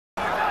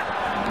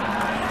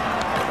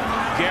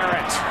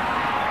Garrett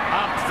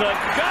up the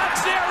gut.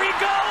 There he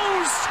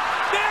goes.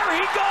 There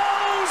he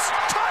goes.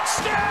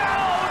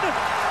 Touchdown.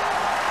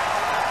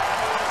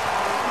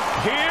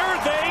 Here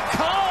they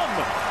come.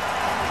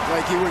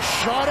 Like he was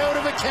shot out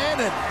of a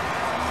cannon.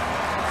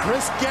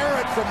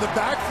 Garrett from the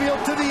backfield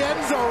to the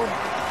end zone.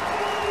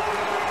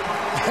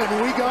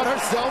 And we got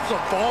ourselves a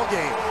ball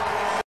game.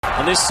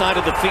 On this side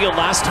of the field,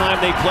 last time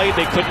they played,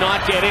 they could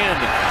not get in.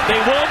 They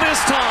will this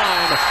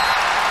time.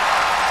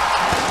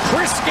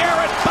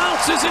 Garrett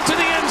bounces into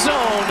the end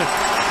zone.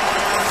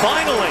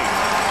 Finally,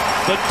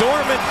 the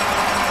dormant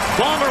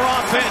Bomber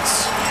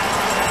offense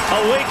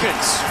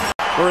awakens.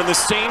 We're in the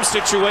same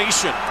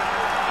situation.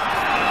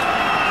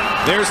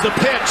 There's the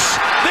pitch.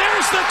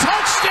 There's the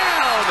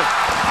touchdown.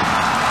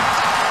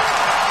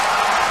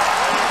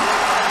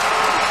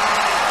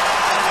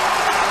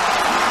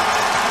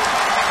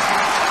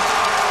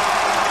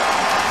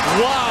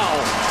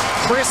 Wow.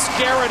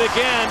 Garrett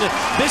again.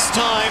 This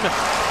time,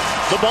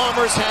 the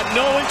Bombers had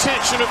no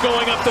intention of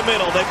going up the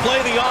middle. They play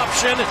the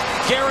option.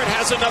 Garrett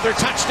has another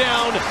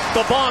touchdown.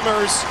 The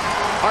Bombers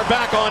are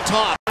back on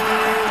top.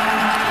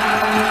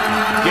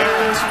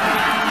 Garrett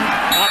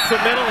up the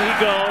middle he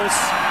goes.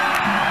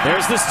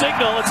 There's the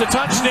signal. It's a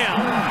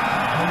touchdown.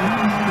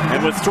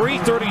 And with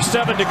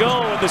 3:37 to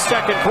go in the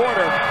second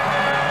quarter,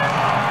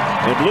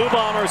 the Blue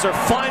Bombers are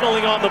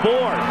finally on the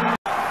board.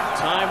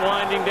 Time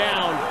winding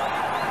down.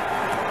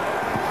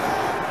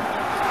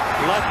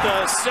 Let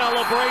the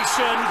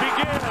celebration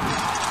begin.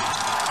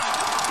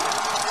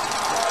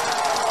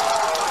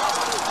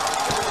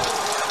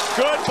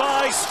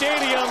 Goodbye,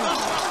 stadium.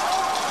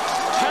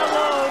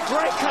 Hello,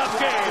 Grey Cup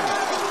game.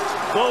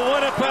 The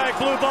Winnipeg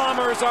Blue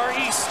Bombers are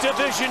East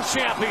Division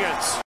champions.